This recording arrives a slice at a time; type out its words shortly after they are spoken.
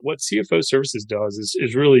What CFO services does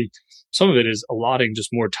is really, some of it is allotting just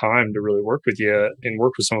more time to really work with you and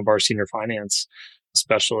work with some of our senior finance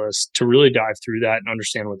specialists to really dive through that and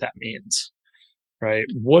understand what that means, right?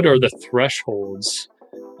 What are the thresholds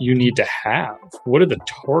you need to have? What are the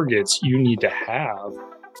targets you need to have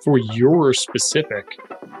for your specific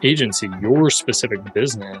agency, your specific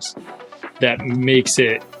business that makes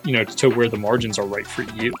it, to where the margins are right for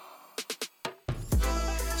you?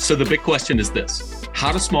 So the big question is this: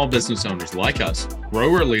 how do small business owners like us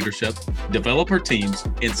grow our leadership, develop our teams,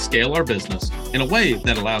 and scale our business in a way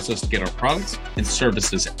that allows us to get our products and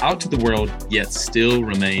services out to the world, yet still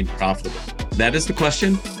remain profitable? That is the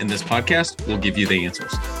question, and this podcast will give you the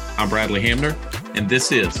answers. I'm Bradley Hamner, and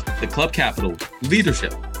this is the Club Capital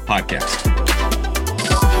Leadership Podcast.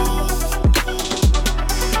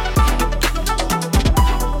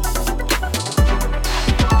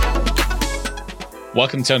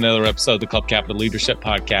 Welcome to another episode of the Club Capital Leadership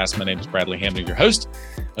Podcast. My name is Bradley Hamner, your host.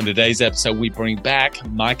 On today's episode, we bring back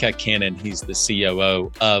Micah Cannon. He's the COO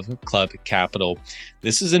of Club Capital.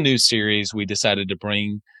 This is a new series we decided to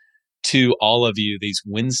bring to all of you. These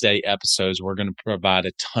Wednesday episodes, we're going to provide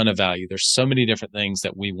a ton of value. There's so many different things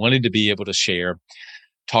that we wanted to be able to share,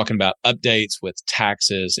 talking about updates with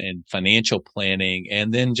taxes and financial planning,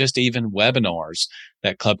 and then just even webinars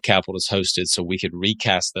that Club Capital has hosted so we could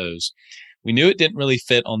recast those. We knew it didn't really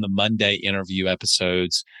fit on the Monday interview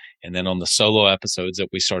episodes, and then on the solo episodes that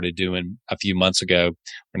we started doing a few months ago.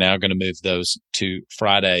 We're now going to move those to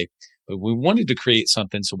Friday. But we wanted to create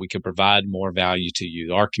something so we could provide more value to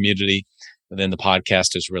you. Our community within the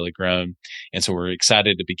podcast has really grown. And so we're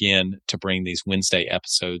excited to begin to bring these Wednesday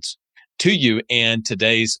episodes to you. And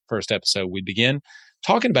today's first episode, we begin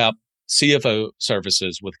talking about CFO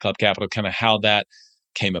services with Club Capital, kind of how that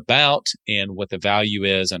came about and what the value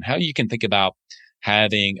is and how you can think about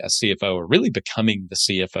having a CFO or really becoming the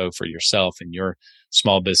CFO for yourself and your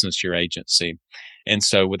small business, your agency. And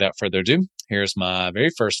so without further ado, here's my very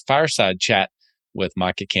first Fireside chat with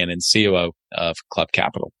Micah Cannon, COO of Club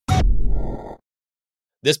Capital.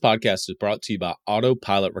 This podcast is brought to you by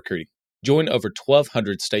Autopilot Recruiting. Join over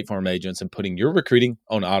 1,200 State Farm agents in putting your recruiting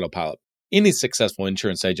on autopilot. Any successful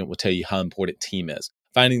insurance agent will tell you how important team is.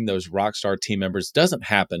 Finding those rockstar team members doesn't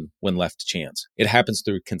happen when left to chance. It happens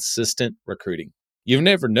through consistent recruiting. You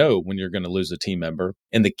never know when you're going to lose a team member,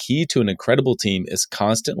 and the key to an incredible team is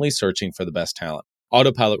constantly searching for the best talent.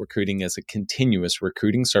 Autopilot Recruiting is a continuous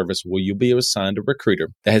recruiting service where you'll be assigned a recruiter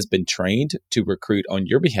that has been trained to recruit on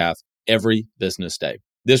your behalf every business day.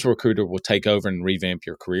 This recruiter will take over and revamp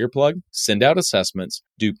your career plug, send out assessments,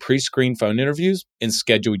 do pre-screen phone interviews, and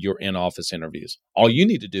schedule your in-office interviews. All you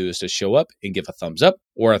need to do is to show up and give a thumbs up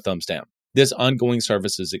or a thumbs down. This ongoing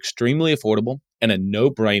service is extremely affordable and a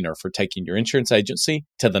no-brainer for taking your insurance agency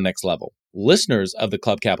to the next level. Listeners of the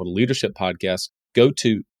Club Capital Leadership Podcast, go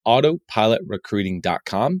to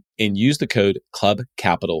autopilotrecruiting.com and use the code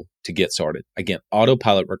CLUBCAPITAL to get started. Again,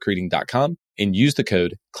 autopilotrecruiting.com and use the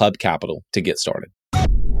code CLUBCAPITAL to get started.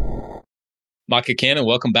 Micah Cannon,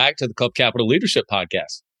 welcome back to the Club Capital Leadership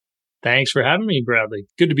Podcast. Thanks for having me, Bradley.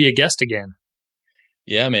 Good to be a guest again.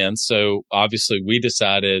 Yeah, man. So obviously we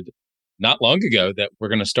decided not long ago that we're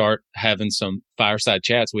going to start having some fireside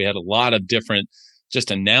chats. We had a lot of different just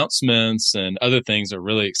announcements and other things that are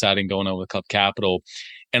really exciting going on with Club Capital.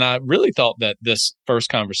 And I really thought that this first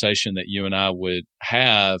conversation that you and I would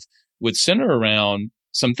have would center around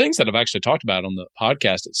some things that I've actually talked about on the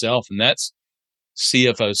podcast itself, and that's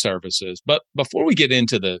CFO services. But before we get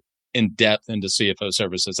into the in-depth into CFO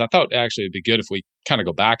services, I thought actually it'd be good if we kind of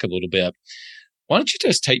go back a little bit. Why don't you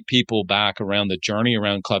just take people back around the journey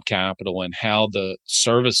around Club Capital and how the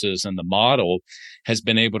services and the model has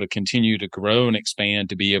been able to continue to grow and expand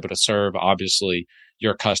to be able to serve, obviously,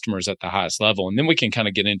 your customers at the highest level. And then we can kind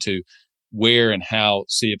of get into where and how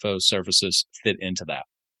CFO services fit into that.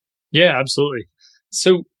 Yeah, absolutely.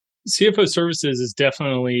 So CFO services is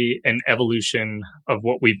definitely an evolution of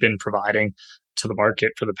what we've been providing to the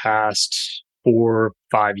market for the past 4-5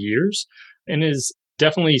 years, and is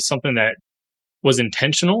definitely something that was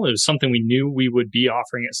intentional. It was something we knew we would be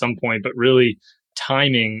offering at some point, but really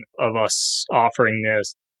timing of us offering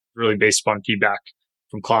this really based upon feedback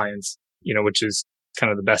from clients, which is kind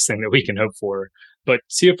of the best thing that we can hope for. But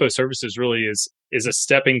CFO services really is a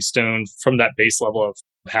stepping stone from that base level of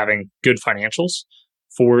having good financials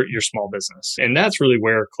for your small business. And that's really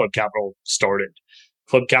where Club Capital started.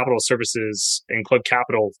 Club Capital services and Club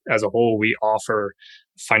Capital as a whole, we offer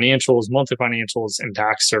financials, monthly financials, and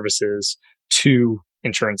tax services to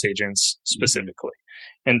insurance agents specifically.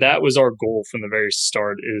 And that was our goal from the very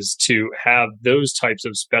start, is to have those types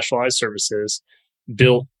of specialized services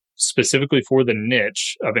built specifically for the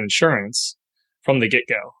niche of insurance from the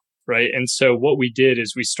get-go, right? And so what we did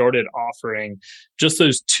is we started offering just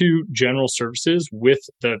those two general services with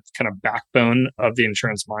the kind of backbone of the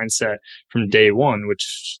insurance mindset from day one,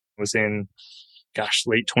 which was in,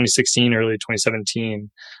 late 2016, early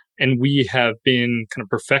 2017. And we have been kind of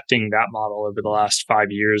perfecting that model over the last 5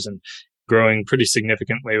 years and growing pretty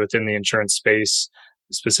significantly within the insurance space,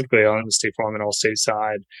 specifically on the State Farm and Allstate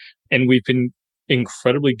side. And we've been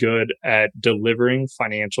incredibly good at delivering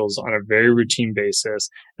financials on a very routine basis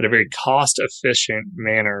at a very cost efficient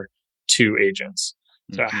manner to agents.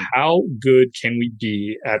 So how good can we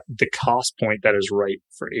be at the cost point that is right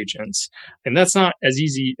for agents? And that's not as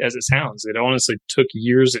easy as it sounds. It honestly took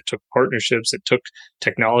years. It took partnerships. It took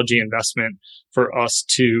technology investment for us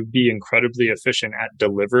to be incredibly efficient at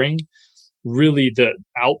delivering really the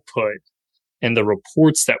output and the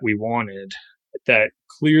reports that we wanted that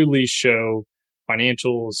clearly show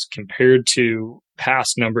financials compared to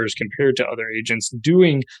past numbers, compared to other agents,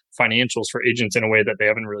 doing financials for agents in a way that they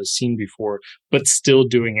haven't really seen before, but still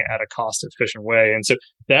doing it at a cost efficient way. And so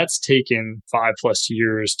that's taken 5+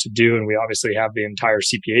 years to do. And we obviously have the entire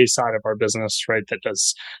CPA side of our business, right, that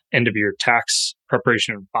does end of year tax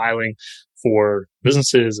preparation and filing for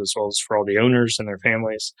businesses as well as for all the owners and their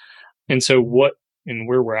families. And so where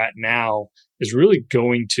we're at now is really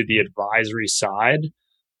going to the advisory side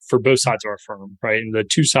for both sides of our firm, right? And the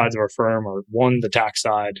two sides of our firm are one, the tax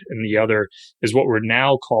side, and the other is what we're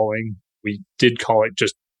now calling, we did call it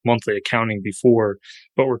just monthly accounting before,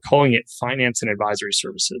 but we're calling it finance and advisory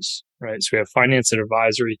services, right? So we have finance and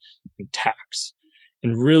advisory and tax.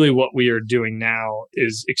 And really what we are doing now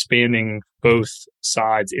is expanding both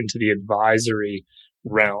sides into the advisory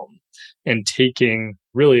realm and taking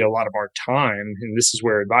really a lot of our time. And this is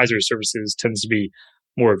where advisory services tends to be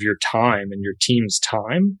more of your time and your team's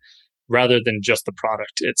time rather than just the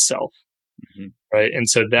product itself. Right. And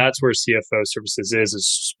so that's where CFO services is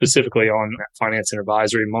specifically on that finance and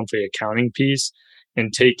advisory monthly accounting piece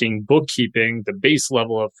and taking bookkeeping, the base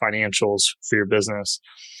level of financials for your business,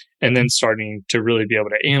 and then starting to really be able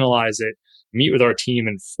to analyze it, meet with our team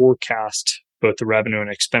and forecast both the revenue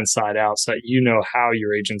and expense side out so that you know how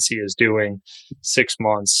your agency is doing 6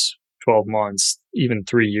 months, 12 months, even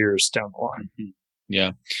 3 years down the line.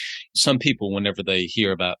 Yeah. Some people, whenever they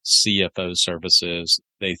hear about CFO services,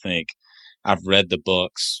 they think, I've read the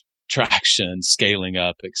books, Traction, Scaling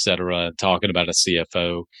Up, et cetera, talking about a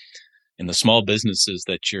CFO. In the small businesses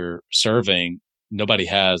that you're serving, nobody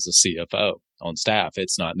has a CFO on staff.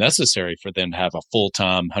 It's not necessary for them to have a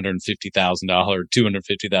full-time $150,000,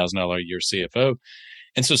 $250,000 a year CFO.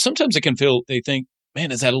 And so sometimes it can feel, they think,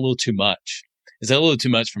 man, is that a little too much? Is that a little too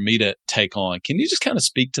much for me to take on? Can you just kind of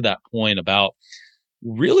speak to that point about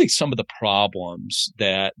really some of the problems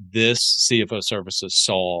that this CFO services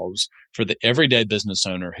solves for the everyday business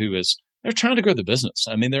owner they're trying to grow the business.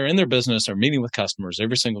 I mean, they're in their business, they're meeting with customers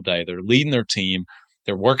every single day, they're leading their team,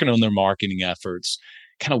 they're working on their marketing efforts.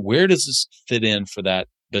 Kind of where does this fit in for that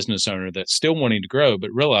business owner that's still wanting to grow, but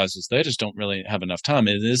realizes they just don't really have enough time?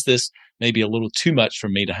 And is this maybe a little too much for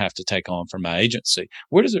me to have to take on for my agency?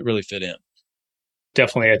 Where does it really fit in?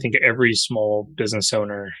 Definitely. I think every small business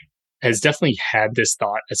owner has definitely had this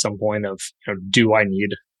thought at some point of, do I need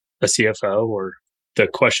a CFO? Or the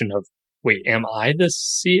question of, wait, am I the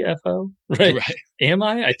CFO? Right? Am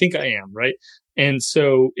I? I think I am, right? And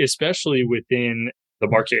so, especially within the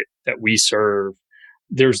market that we serve,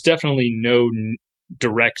 there's definitely no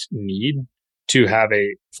direct need to have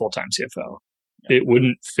a full-time CFO. It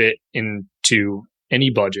wouldn't fit into any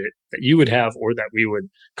budget that you would have or that we would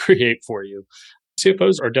create for you.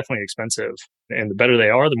 CFOs are definitely expensive, and the better they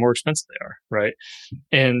are, the more expensive they are, right?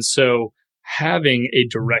 And so having a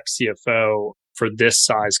direct CFO for this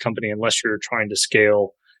size company, unless you're trying to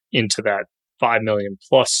scale into that 5 million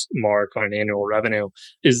plus mark on an annual revenue,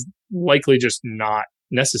 is likely just not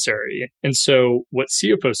necessary. And so what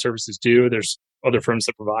CFO services do, there's other firms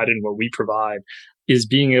that provide it, and what we provide is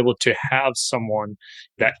being able to have someone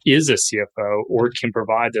that is a CFO or can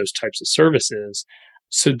provide those types of services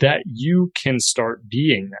so that you can start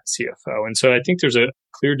being that CFO. And so I think there's a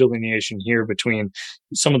clear delineation here between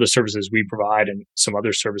some of the services we provide and some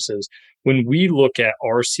other services. When we look at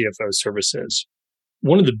our CFO services,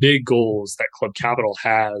 one of the big goals that Club Capital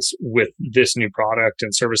has with this new product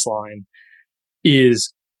and service line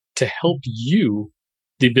is to help you,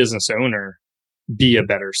 the business owner, be a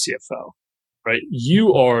better CFO, right?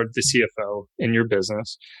 You are the CFO in your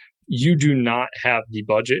business. You do not have the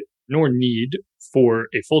budget nor need for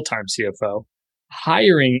a full-time CFO.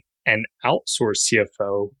 Hiring an outsourced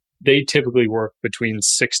CFO, they typically work between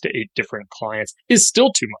 6 to 8 different clients, is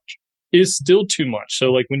still too much, is still too much.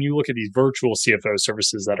 So like when you look at these virtual CFO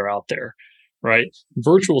services that are out there, right?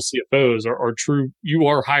 Virtual CFOs are true. You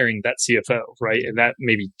are hiring that CFO, right? And that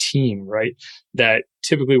maybe team, right? That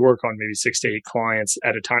typically work on maybe 6 to 8 clients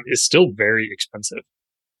at a time is still very expensive.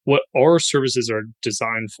 What our services are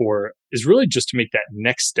designed for is really just to make that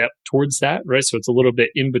next step towards that, right? So it's a little bit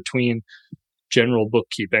in between general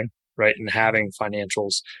bookkeeping, right? And having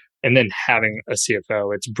financials and then having a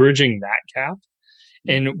CFO. It's bridging that gap.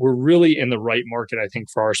 And we're really in the right market, I think,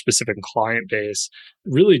 for our specific client base,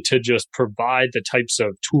 really to just provide the types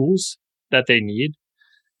of tools that they need,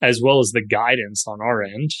 as well as the guidance on our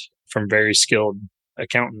end from very skilled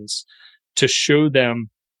accountants to show them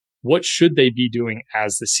what should they be doing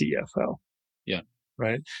as the CFO. Yeah.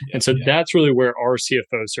 Right. And so that's really where our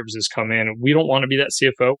CFO services come in. We don't want to be that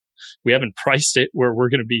CFO. We haven't priced it where we're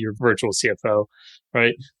going to be your virtual CFO,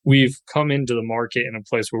 right? We've come into the market in a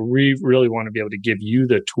place where we really want to be able to give you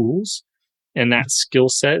the tools and that skill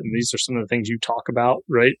set. And these are some of the things you talk about,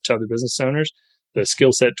 right, to other business owners, the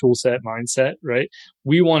skill set, tool set, mindset, right?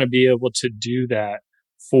 We want to be able to do that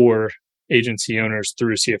for agency owners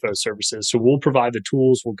through CFO services. So we'll provide the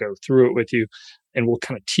tools, we'll go through it with you, and we'll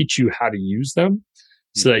kind of teach you how to use them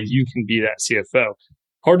so that you can be that CFO.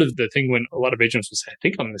 Part of the thing when a lot of agents will say, I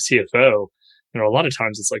think I'm the CFO, a lot of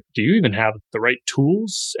times it's like, do you even have the right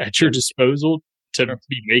tools at your disposal to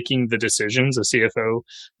be making the decisions a CFO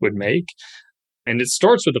would make? And it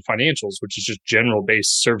starts with the financials, which is just general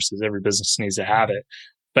based services. Every business needs to have it.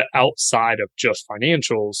 But outside of just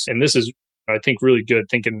financials, and this is, I think, really good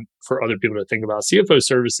thinking for other people to think about, CFO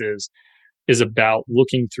services is about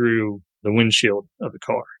looking through the windshield of the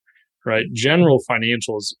car. Right? General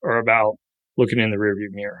financials are about looking in the rearview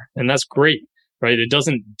mirror. And that's great, right? It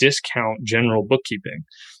doesn't discount general bookkeeping,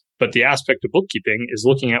 but the aspect of bookkeeping is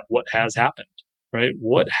looking at what has happened, right?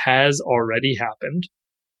 What has already happened?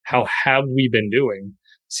 How have we been doing?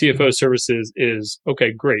 CFO services is,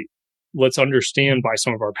 okay, great. Let's understand by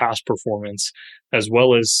some of our past performance, as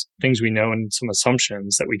well as things we know and some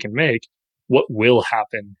assumptions that we can make, what will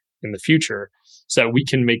happen in the future, so that we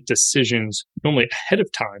can make decisions normally ahead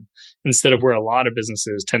of time instead of where a lot of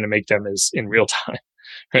businesses tend to make them is in real time,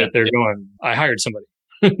 right? They're going, I hired somebody.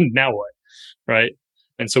 Now what? Right.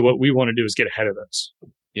 And so what we want to do is get ahead of those.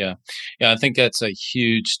 Yeah. Yeah. I think that's a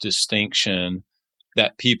huge distinction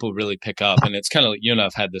that people really pick up. And it's kind of like you and I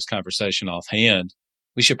have had this conversation offhand.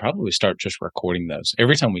 We should probably start just recording those.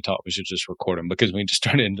 Every time we talk, we should just record them because we just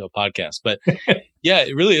turned it into a podcast. But yeah,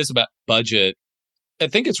 it really is about budget. I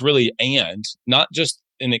think it's really not just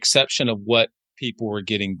an exception of what people were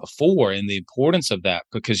getting before and the importance of that,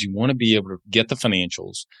 because you want to be able to get the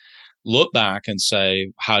financials, look back and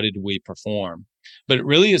say, how did we perform? But it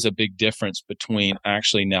really is a big difference between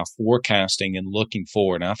actually now forecasting and looking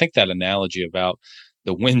forward. And I think that analogy about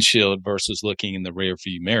the windshield versus looking in the rear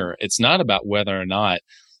view mirror, it's not about whether or not,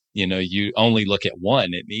 you only look at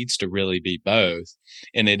one. It needs to really be both.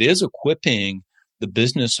 And it is equipping the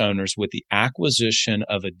business owners with the acquisition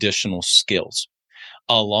of additional skills,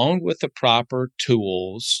 along with the proper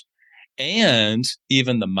tools and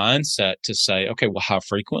even the mindset to say, okay, well, how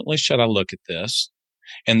frequently should I look at this?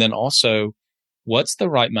 And then also, what's the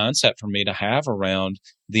right mindset for me to have around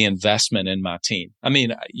the investment in my team? I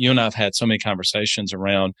mean, you and I have had so many conversations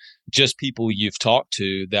around just people you've talked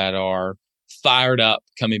to that are fired up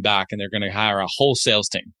coming back and they're going to hire a whole sales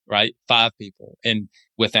team, right? 5 people. And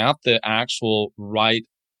without the actual right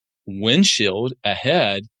windshield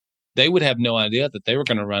ahead, they would have no idea that they were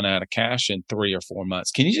going to run out of cash in 3 or 4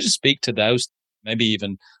 months. Can you just speak to those, maybe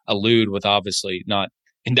even allude with obviously not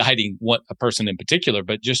indicting a person in particular,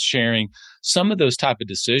 but just sharing some of those type of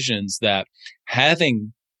decisions that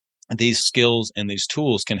having these skills and these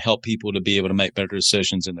tools can help people to be able to make better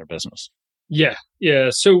decisions in their business? Yeah.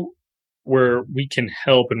 So where we can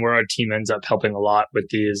help and where our team ends up helping a lot with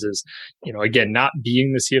these is, again, not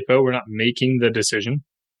being the CFO, we're not making the decision,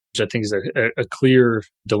 which I think is a clear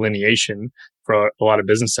delineation for a lot of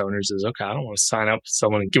business owners is, okay, I don't want to sign up to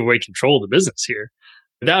someone and give away control of the business here.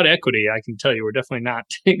 Without equity, I can tell you we're definitely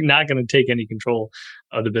not going to take any control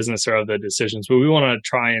of the business or of the decisions, but we want to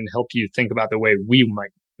try and help you think about the way we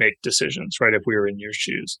might make decisions, right? If we were in your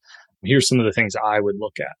shoes, here's some of the things I would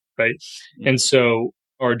look at, right? Mm-hmm. And so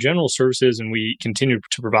our general services, and we continue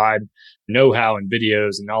to provide know-how and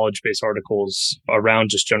videos and knowledge-based articles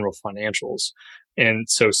around just general financials. And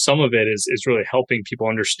so some of it is really helping people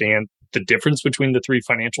understand the difference between the 3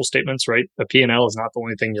 financial statements, right? A P&L is not the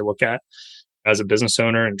only thing you look at as a business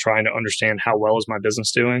owner and trying to understand how well is my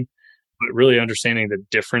business doing, but really understanding the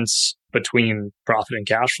difference between profit and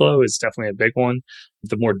cash flow is definitely a big one.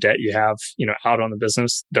 The more debt you have, out on the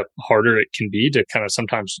business, the harder it can be to kind of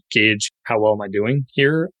sometimes gauge how well am I doing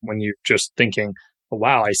here when you're just thinking, oh,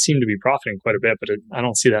 wow, I seem to be profiting quite a bit, but I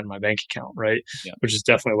don't see that in my bank account, right? Yeah. Which is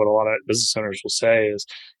definitely what a lot of business owners will say is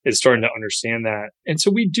starting to understand that. And so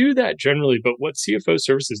we do that generally, but what CFO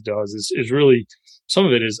services does is really, some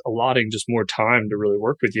of it is allotting just more time to really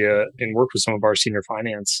work with you and work with some of our senior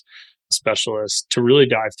finance specialists to really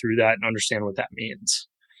dive through that and understand what that means,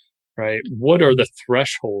 right? What are the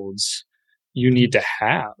thresholds you need to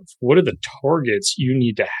have? What are the targets you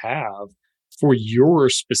need to have for your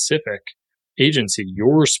specific agency,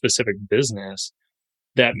 your specific business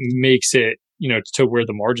that makes it, to where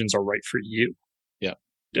the margins are right for you? Yeah.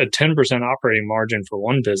 A 10% operating margin for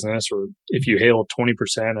one business, or if you hail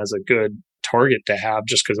 20% as a good target to have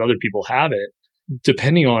just because other people have it,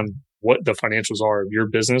 depending on what the financials are of your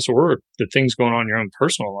business or the things going on in your own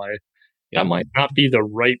personal life, that might not be the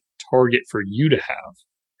right target for you to have.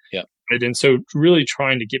 Yeah. Right? And so really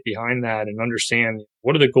trying to get behind that and understand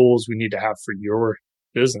what are the goals we need to have for your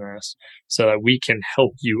business so that we can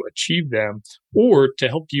help you achieve them, or to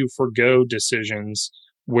help you forgo decisions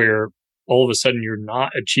where all of a sudden you're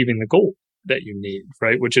not achieving the goal that you need,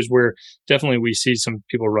 right? Which is where definitely we see some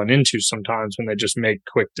people run into sometimes when they just make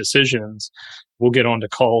quick decisions. We'll get on to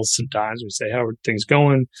calls sometimes. We say, how are things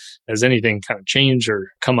going? Has anything kind of changed or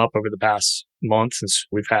come up over the past month since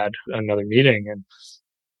we've had another meeting?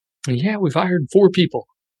 And yeah, we've hired 4 people.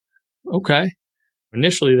 Okay.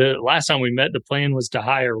 Initially, the last time we met, the plan was to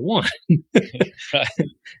hire 1.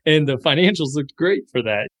 And the financials looked great for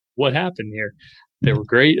that. What happened here? They were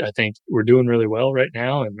great. I think we're doing really well right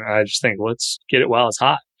now. And I just think let's get it while it's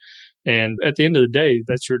hot. And at the end of the day,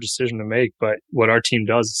 that's your decision to make. But what our team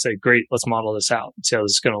does is say, great, let's model this out and see how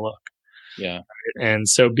this is going to look. Yeah. And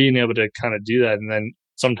so being able to kind of do that and then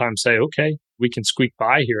sometimes say, okay, we can squeak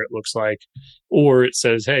by here, it looks like. Or it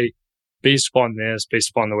says, hey, based upon this,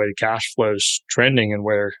 based upon the way the cash flow is trending and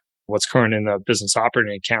what's current in the business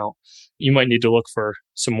operating account, you might need to look for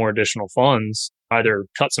some more additional funds, either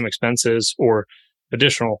cut some expenses or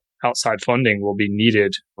additional outside funding will be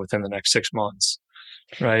needed within the next 6 months.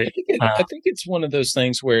 Right. I think it's one of those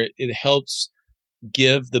things where it helps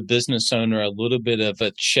give the business owner a little bit of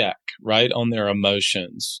a check, right, on their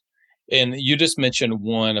emotions. And you just mentioned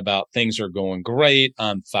one about things are going great.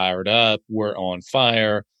 I'm fired up. We're on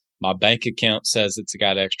fire. My bank account says it's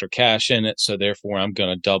got extra cash in it. So therefore, I'm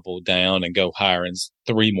going to double down and go hiring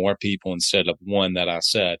 3 more people instead of 1 that I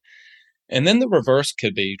said. And then the reverse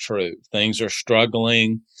could be true. Things are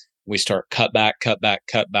struggling. We start cut back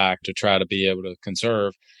to try to be able to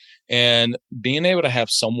conserve. And being able to have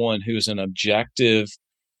someone who's an objective,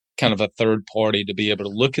 kind of a third party to be able to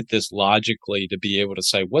look at this logically, to be able to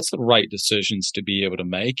say, what's the right decisions to be able to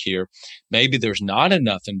make here? Maybe there's not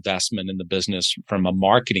enough investment in the business from a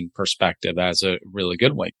marketing perspective as a really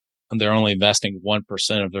good way. And they're only investing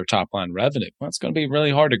 1% of their top line revenue. Well, it's going to be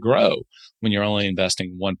really hard to grow when you're only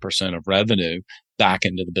investing 1% of revenue back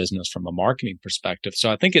into the business from a marketing perspective. So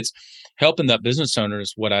I think it's helping that business owner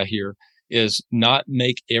is what I hear is not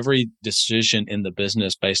make every decision in the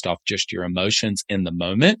business based off just your emotions in the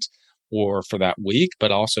moment or for that week, but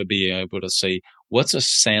also be able to see what's a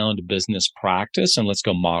sound business practice and let's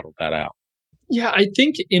go model that out. Yeah, I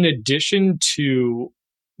think in addition to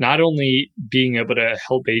not only being able to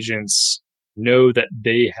help agents know that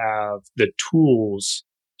they have the tools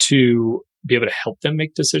to be able to help them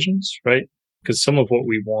make decisions, right? Because some of what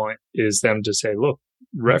we want is them to say, look,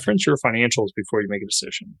 reference your financials before you make a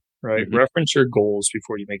decision, right? Mm-hmm. Reference your goals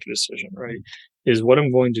before you make a decision, right? Is what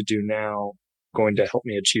I'm going to do now going to help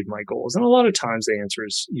me achieve my goals? And a lot of times the answer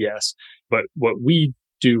is yes. But what we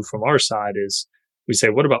do from our side is we say,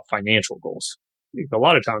 what about financial goals? A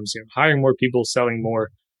lot of times, hiring more people, selling more,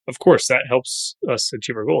 of course, that helps us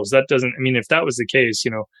achieve our goals. That doesn't, if that was the case,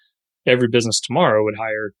 every business tomorrow would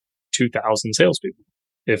hire 2,000 salespeople.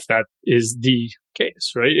 If that is the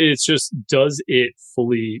case, right? It's just, does it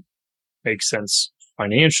fully make sense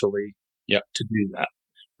financially to do that,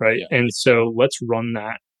 right? Yeah. And so let's run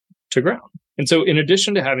that to ground. And so in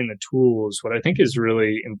addition to having the tools, what I think is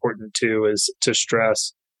really important too is to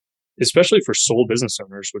stress, especially for sole business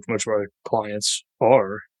owners, which most of our clients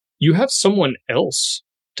are, you have someone else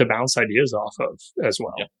to bounce ideas off of as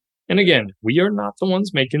well. Yeah. And again, we are not the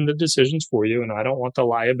ones making the decisions for you, and I don't want the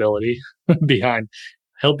liability behind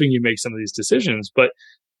helping you make some of these decisions. But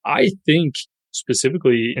I think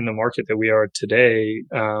specifically in the market that we are today,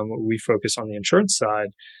 we focus on the insurance side.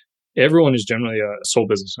 Everyone is generally a sole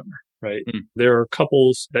business owner, right? Mm. There are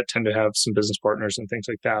couples that tend to have some business partners and things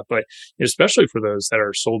like that. But especially for those that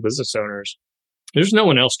are sole business owners, there's no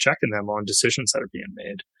one else checking them on decisions that are being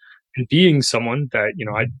made. And being someone that,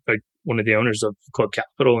 I one of the owners of Club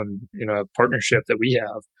Capital and, a partnership that we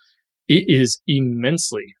have, it is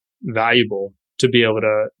immensely valuable to be able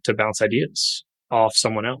to bounce ideas off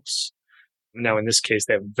someone else. Now, in this case,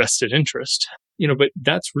 they have vested interest, but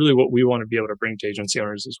that's really what we want to be able to bring to agency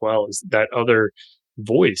owners as well, is that other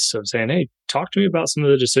voice of saying, hey, talk to me about some of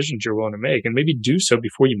the decisions you're willing to make, and maybe do so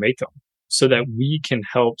before you make them, so that we can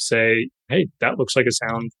help say, hey, that looks like a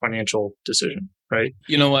sound financial decision, right?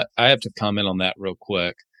 You know what? I have to comment on that real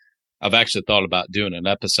quick. I've actually thought about doing an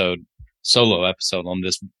solo episode on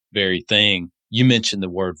this very thing. You mentioned the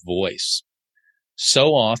word voice. So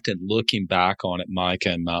often looking back on it,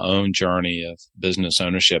 Micah, and my own journey of business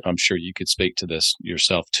ownership, I'm sure you could speak to this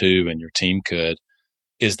yourself too, and your team could,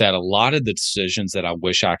 is that a lot of the decisions that I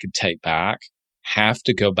wish I could take back have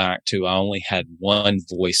to go back to I only had one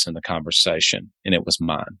voice in the conversation, and it was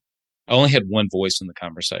mine. I only had one voice in the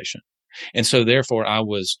conversation. And so therefore I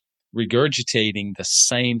was regurgitating the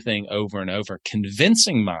same thing over and over,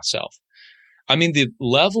 convincing myself. I mean, the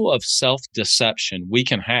level of self-deception we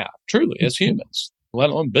can have, truly, as humans, let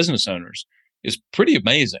alone business owners, is pretty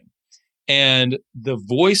amazing. And the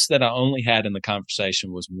voice that I only had in the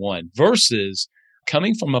conversation was one, versus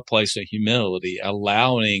coming from a place of humility,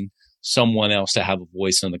 allowing someone else to have a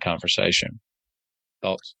voice in the conversation.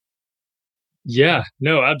 Thoughts? Yeah,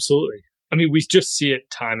 no, absolutely. I mean, we just see it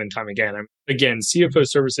time and time again. Again, CFO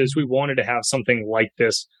services, we wanted to have something like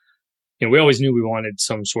this. We always knew we wanted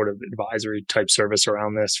some sort of advisory type service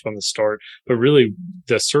around this from the start, but really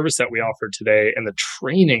the service that we offer today and the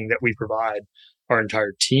training that we provide our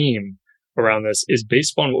entire team around this is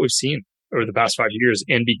based upon what we've seen over the past 5 years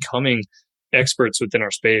and becoming experts within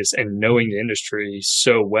our space and knowing the industry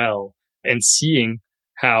so well and seeing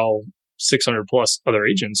how 600 plus other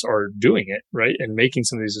agents are doing it, right? And making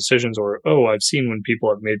some of these decisions, or, oh, I've seen when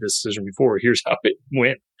people have made this decision before, here's how it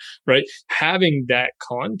went, right? Having that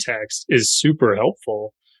context is super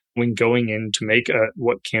helpful when going in to make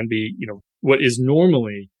what can be, what is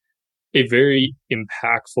normally a very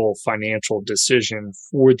impactful financial decision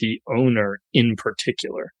for the owner in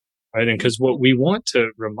particular, right? And because what we want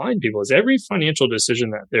to remind people is every financial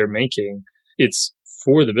decision that they're making, it's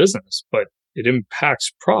for the business, but it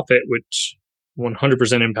impacts profit, which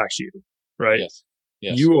 100% impacts you, right?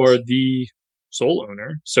 Yes. You are the sole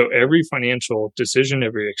owner. So every financial decision,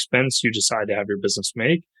 every expense you decide to have your business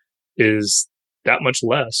make is that much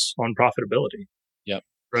less on profitability. Yep.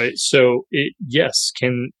 Right. So yes,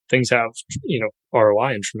 can things have,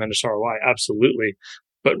 ROI and tremendous ROI? Absolutely.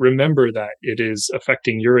 But remember that it is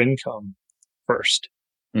affecting your income first.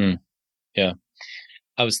 Yeah.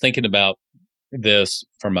 I was thinking about this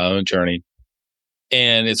from my own journey.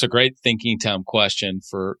 And it's a great thinking time question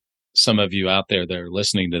for some of you out there that are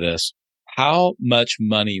listening to this. How much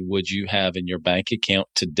money would you have in your bank account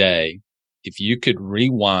today if you could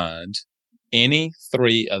rewind any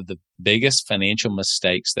three of the biggest financial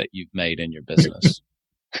mistakes that you've made in your business?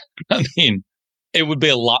 I mean, it would be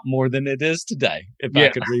a lot more than it is today if I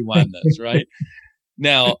could rewind those, right?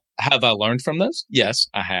 Now, have I learned from those? Yes,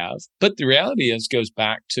 I have. But the reality is, goes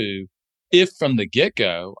back to, if from the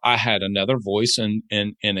get-go, I had another voice in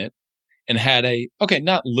it and had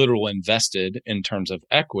not literal invested in terms of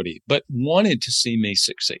equity, but wanted to see me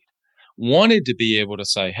succeed, wanted to be able to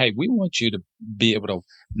say, hey, we want you to be able to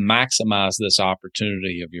maximize this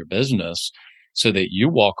opportunity of your business so that you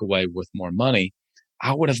walk away with more money,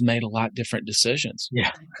 I would have made a lot different decisions.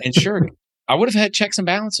 Yeah. And sure, I would have had checks and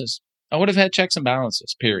balances.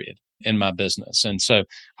 Period, in my business. And so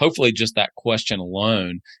hopefully just that question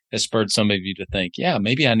alone has spurred some of you to think, yeah,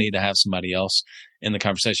 maybe I need to have somebody else in the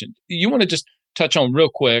conversation. You want to just touch on real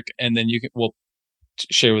quick, and then we'll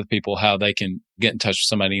share with people how they can get in touch with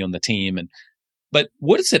somebody on the team. But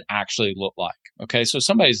what does it actually look like? Okay. So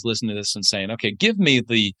somebody's listening to this and saying, okay, give me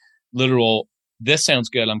the literal, this sounds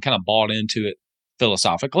good. I'm kind of bought into it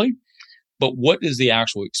philosophically, but what does the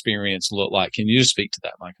actual experience look like? Can you just speak to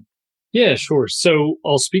that, Micah? Yeah, sure. So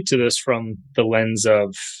I'll speak to this from the lens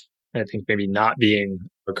of, I think, maybe not being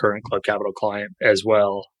a current Club Capital client as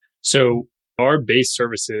well. So our base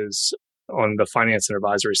services on the finance and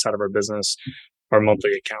advisory side of our business are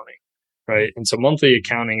monthly accounting, right? And so monthly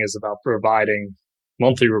accounting is about providing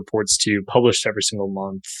monthly reports to you, published every single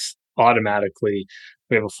month automatically.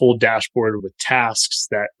 We have a full dashboard with tasks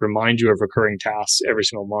that remind you of recurring tasks every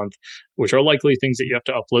single month, which are likely things that you have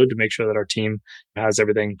to upload to make sure that our team has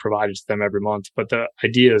everything provided to them every month. But the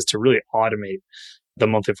idea is to really automate the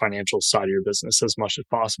monthly financial side of your business as much as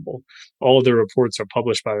possible. All of the reports are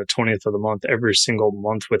published by the 20th of the month, every single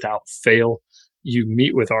month without fail. You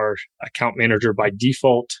meet with our account manager by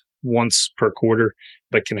default once per quarter,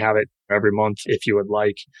 but can have it every month if you would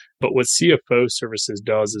like. But what CFO services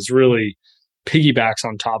does is really piggybacks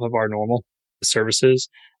on top of our normal services.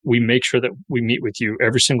 We make sure that we meet with you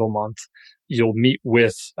every single month. You'll meet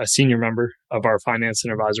with a senior member of our finance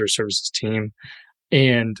and advisory services team.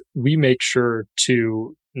 And we make sure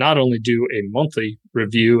to not only do a monthly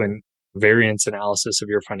review and variance analysis of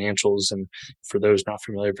your financials. And for those not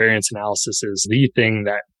familiar, variance analysis is the thing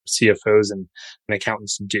that CFOs and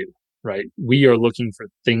accountants do, right? We are looking for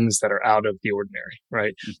things that are out of the ordinary,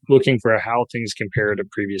 right? Looking for how things compare to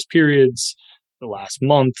previous periods, the last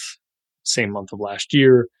month, same month of last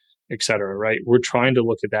year, et cetera, right? We're trying to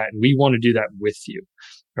look at that, and we want to do that with you,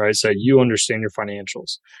 right? So you understand your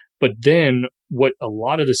financials. But then what a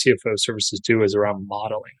lot of the CFO services do is around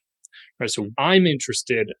modeling, right? So I'm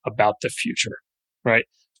interested about the future, right?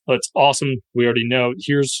 That's awesome. We already know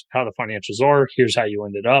here's how the financials are. Here's how you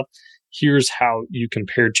ended up. Here's how you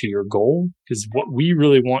compared to your goal. Because what we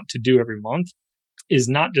really want to do every month is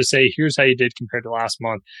not just say, here's how you did compared to last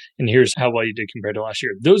month, and here's how well you did compared to last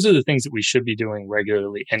year. Those are the things that we should be doing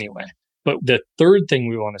regularly anyway. But the third thing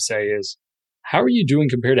we want to say is, how are you doing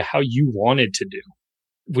compared to how you wanted to do?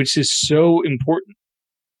 Which is so important,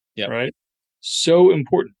 right? So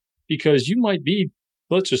important, because you might be,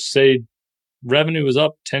 let's just say revenue was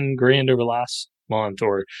up 10 grand over last month,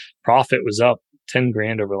 or profit was up 10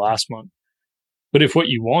 grand over last month. But if what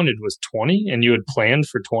you wanted was 20 and you had planned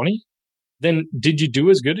for 20, then did you do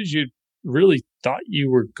as good as you really thought you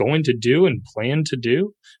were going to do and planned to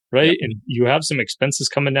do, right? Yep. And you have some expenses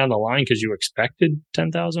coming down the line because you expected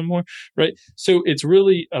 10,000 more, right? So it's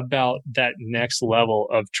really about that next level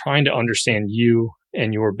of trying to understand you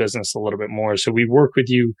and your business a little bit more. So we work with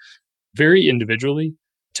you very individually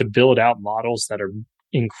to build out models that are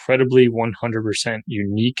incredibly 100%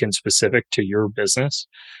 unique and specific to your business.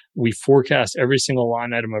 We forecast every single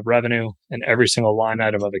line item of revenue and every single line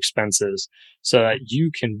item of expenses so that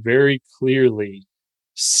you can very clearly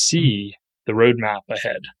see the roadmap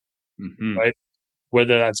ahead, right?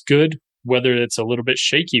 Whether that's good, whether it's a little bit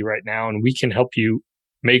shaky right now, and we can help you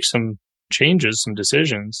make some changes, some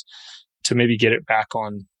decisions to maybe get it back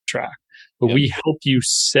on track. But we help you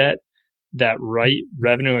set that right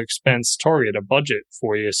revenue expense target, a budget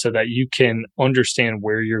for you, so that you can understand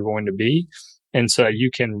where you're going to be, and so that you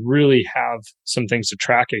can really have some things to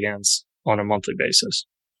track against on a monthly basis.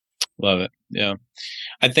 Love it. Yeah.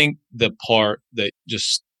 I think the part that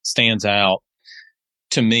just stands out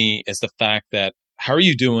to me is the fact that how are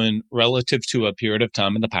you doing relative to a period of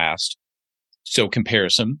time in the past? So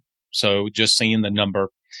comparison. So just seeing the number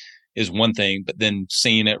is one thing, but then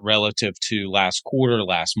seeing it relative to last quarter,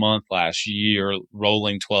 last month, last year,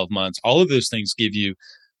 rolling 12 months, all of those things give you a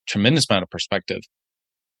tremendous amount of perspective.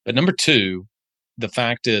 But number two, the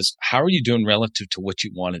fact is, how are you doing relative to what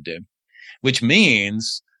you want to do? Which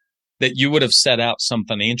means that you would have set out some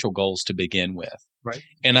financial goals to begin with. Right.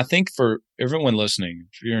 And I think for everyone listening,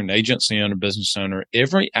 if you're an agency owner, business owner,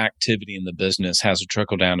 every activity in the business has a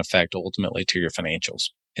trickle-down effect ultimately to your financials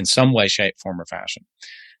in some way, shape, form, or fashion.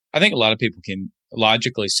 I think a lot of people can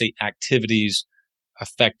logically see activities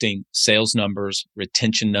affecting sales numbers,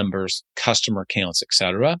 retention numbers, customer counts, et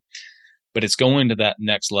cetera. But it's going to that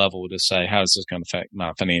next level to say, how is this going to affect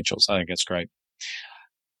my financials? I think that's great.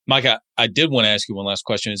 Micah, I did want to ask you one last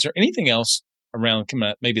question. Is there anything else around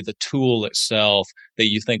maybe the tool itself that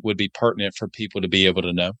you think would be pertinent for people to be able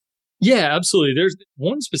to know? Yeah, absolutely. There's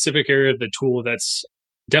one specific area of the tool that's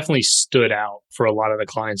definitely stood out for a lot of the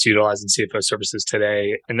clients utilizing CFO services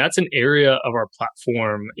today. And that's an area of our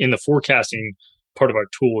platform in the forecasting part of our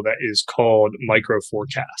tool that is called micro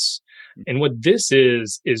forecasts. And what this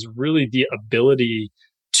is really the ability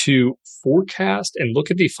to forecast and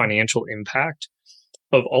look at the financial impact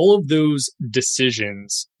of all of those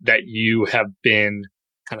decisions that you have been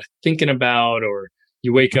kind of thinking about, or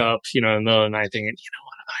you wake up, in the middle of the night thinking,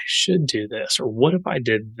 what, I should do this, or what if I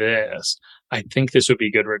did this? I think this would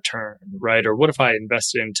be good return, right? Or what if I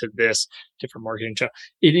invested into this different marketing channel?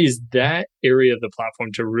 It is that area of the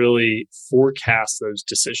platform to really forecast those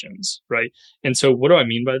decisions, right? And so what do I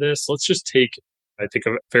mean by this? Let's just take, I think,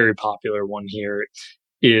 a very popular one here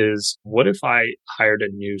is, what if I hired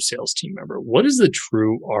a new sales team member? What is the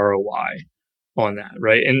true ROI on that,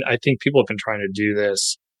 right? And I think people have been trying to do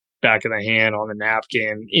this back of the hand on the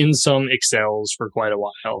napkin in some Excels for quite a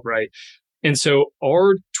while, right? And so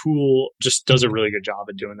our tool just does a really good job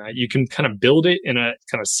of doing that. You can kind of build it in a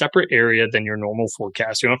kind of separate area than your normal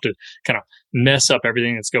forecast. You don't have to kind of mess up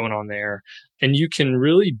everything that's going on there. And you can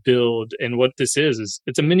really build, and what this is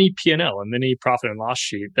it's a mini P&L, a mini profit and loss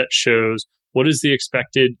sheet that shows what is the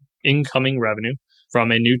expected incoming revenue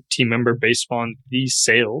from a new team member based on these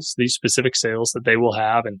specific sales that they will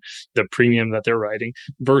have and the premium that they're writing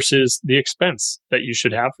versus the expense that you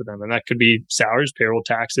should have for them. And that could be salaries, payroll,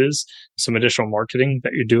 taxes, some additional marketing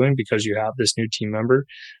that you're doing because you have this new team member.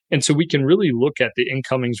 And so we can really look at the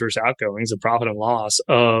incomings versus outgoings, the profit and loss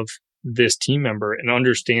of this team member and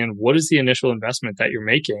understand what is the initial investment that you're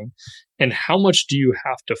making and how much do you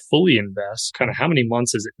have to fully invest, kind of how many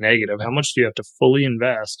months is it negative, how much do you have to fully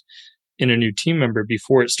invest in a new team member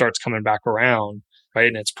before it starts coming back around, right?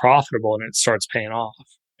 And it's profitable and it starts paying off.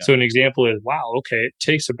 Yeah. So an example is, wow, okay, it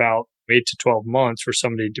takes about 8 to 12 months for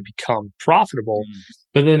somebody to become profitable,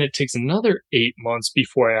 but then it takes another 8 months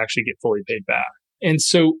before I actually get fully paid back. And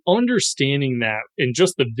so understanding that and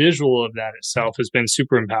just the visual of that itself has been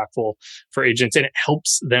super impactful for agents, and it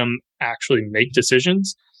helps them actually make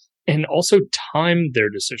decisions and also time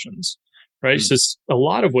their decisions. Right. So a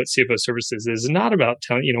lot of what CFO services is not about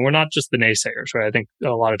telling, we're not just the naysayers, right? I think a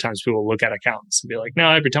lot of times people look at accountants and be like, no,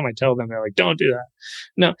 every time I tell them, they're like, don't do that.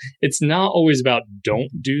 No, it's not always about don't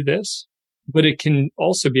do this, but it can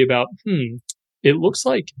also be about, it looks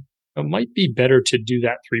like it might be better to do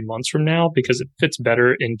that 3 months from now because it fits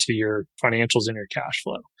better into your financials and your cash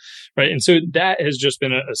flow. Right. And so that has just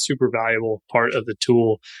been a super valuable part of the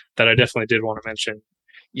tool that I definitely did want to mention.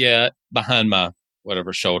 Yeah. Behind my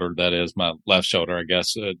whatever shoulder that is, my left shoulder, I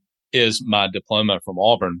guess, is my diploma from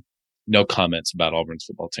Auburn. No comments about Auburn's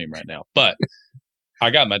football team right now, but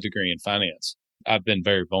I got my degree in finance. I've been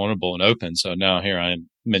very vulnerable and open. So now here I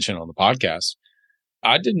am mentioned on the podcast.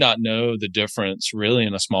 I did not know the difference really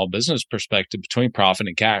in a small business perspective between profit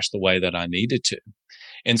and cash the way that I needed to.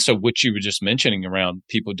 And so what you were just mentioning around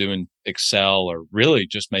people doing Excel or really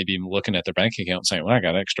just maybe even looking at their bank account and saying, well, I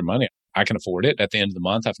got extra money. I can afford it. At the end of the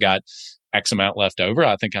month, I've got X amount left over.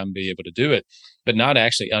 I think I'm going to be able to do it, but not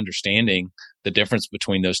actually understanding the difference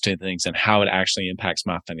between those two things and how it actually impacts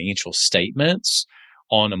my financial statements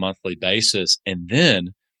on a monthly basis. And then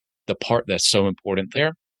the part that's so important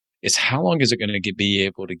there is how long is it going to be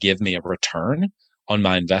able to give me a return on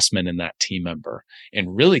my investment in that team member,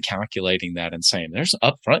 and really calculating that and saying there's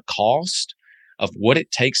an upfront cost of what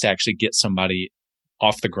it takes to actually get somebody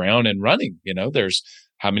off the ground and running. There's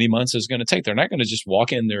how many months is going to take. They're not going to just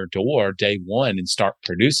walk in their door day one and start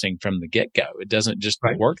producing from the get-go. It doesn't just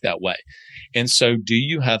work that way. And so do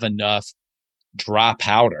you have enough dry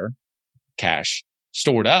powder cash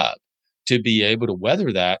stored up to be able to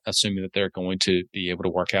weather that, assuming that they're going to be able to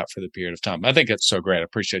work out for the period of time? I think that's so great. I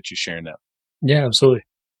appreciate you sharing that. Yeah, absolutely.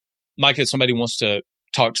 Mike, if somebody wants to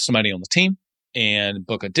talk to somebody on the team and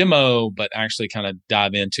book a demo, but actually kind of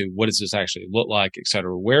dive into what does this actually look like, et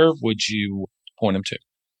cetera, where would you point them to?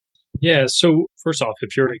 Yeah. So first off,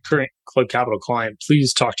 if you're a current Club Capital client,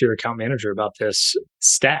 please talk to your account manager about this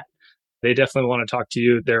stat. They definitely want to talk to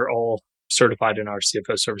you. They're all certified in our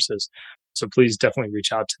CFO services. So please definitely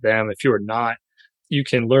reach out to them. If you are not, you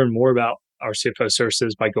can learn more about our CFO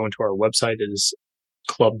services by going to our website. It is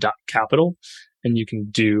club.capital, and you can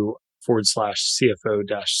do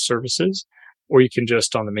 /CFO-services, or you can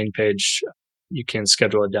just on the main page, you can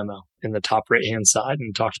schedule a demo in the top right-hand side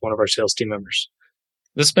and talk to one of our sales team members.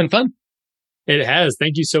 This has been fun. It has.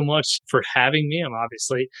 Thank you so much for having me. I'm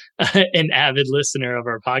obviously an avid listener of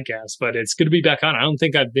our podcast, but it's good to be back on. I don't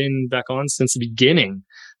think I've been back on since the beginning,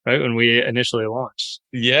 right? When we initially launched.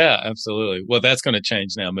 Yeah, absolutely. Well, that's going to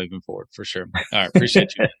change now moving forward for sure. All right.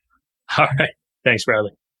 Appreciate you. All right. Thanks,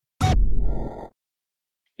 Bradley.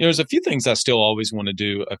 There's a few things I still always want to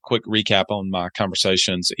do a quick recap on my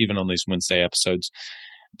conversations, even on these Wednesday episodes,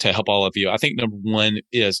 to help all of you. I think number one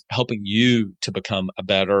is helping you to become a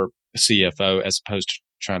better CFO as opposed to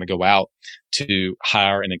trying to go out to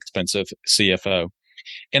hire an expensive CFO.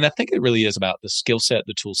 And I think it really is about the skill set,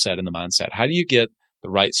 the tool set, and the mindset. How do you get the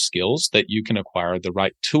right skills that you can acquire, the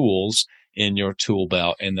right tools in your tool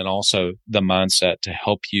belt, and then also the mindset to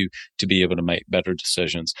help you to be able to make better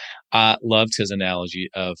decisions? I loved his analogy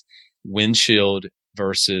of windshield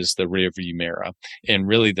versus the rearview mirror, and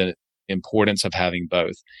really the importance of having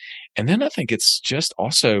both. And then I think it's just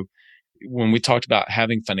also when we talked about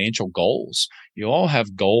having financial goals, you all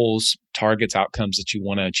have goals, targets, outcomes that you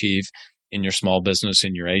want to achieve in your small business,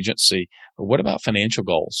 in your agency. But what about financial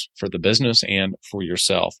goals for the business and for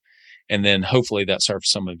yourself? And then hopefully that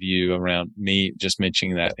serves some of you around me just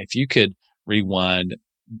mentioning that if you could rewind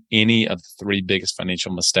any of the 3 biggest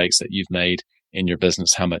financial mistakes that you've made in your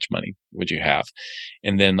business, how much money would you have?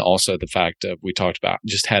 And then also the fact of we talked about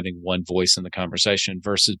just having one voice in the conversation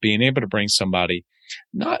versus being able to bring somebody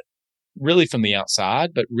not really from the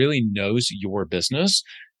outside, but really knows your business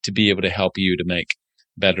to be able to help you to make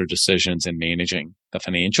better decisions in managing the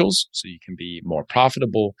financials so you can be more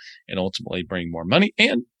profitable and ultimately bring more money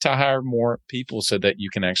and to hire more people so that you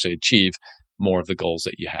can actually achieve more of the goals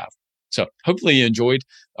that you have. So hopefully you enjoyed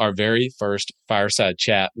our very first Fireside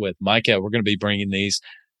chat with Micah. We're going to be bringing these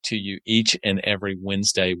to you each and every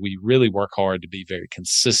Wednesday. We really work hard to be very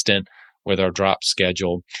consistent with our drop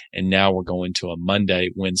schedule. And now we're going to a Monday,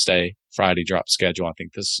 Wednesday, Friday drop schedule. I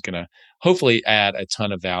think this is going to hopefully add a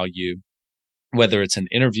ton of value, whether it's an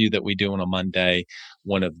interview that we do on a Monday,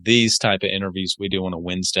 one of these type of interviews we do on a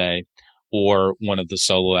Wednesday, or one of the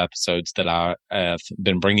solo episodes that I have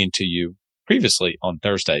been bringing to you previously on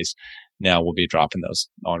Thursdays. Now we'll be dropping those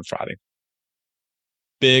on Friday.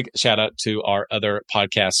 Big shout out to our other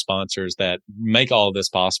podcast sponsors that make all of this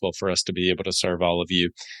possible for us to be able to serve all of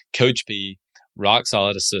you. Coach P, Rock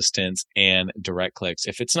Solid Assistants, and Direct Clicks.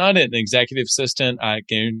 If it's not an executive assistant, I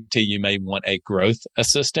guarantee you may want a growth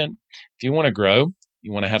assistant. If you want to grow,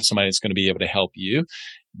 you want to have somebody that's going to be able to help you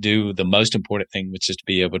do the most important thing, which is to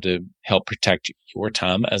be able to help protect your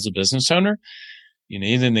time as a business owner. You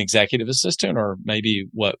need an executive assistant, or maybe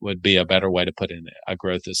what would be a better way to put in a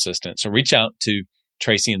growth assistant. So reach out to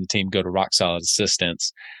Tracy and the team. Go to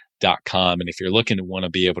rocksolidassistants.com. And if you're looking to want to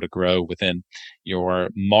be able to grow within your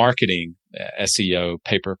marketing, SEO,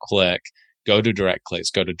 pay-per-click, go to Direct Clicks.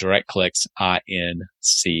 Go to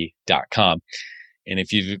directclicksinc.com. And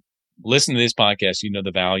if you've listened to this podcast, you know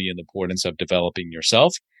the value and the importance of developing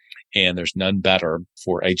yourself. And there's none better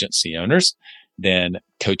for agency owners than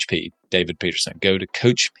Coach P, David Peterson. Go to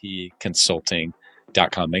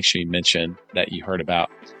coachpconsulting.com. Make sure you mention that you heard about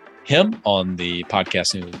him on the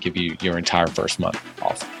podcast, and he'll give you your entire first month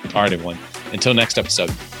off. All right, everyone. Until next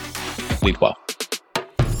episode, lead well.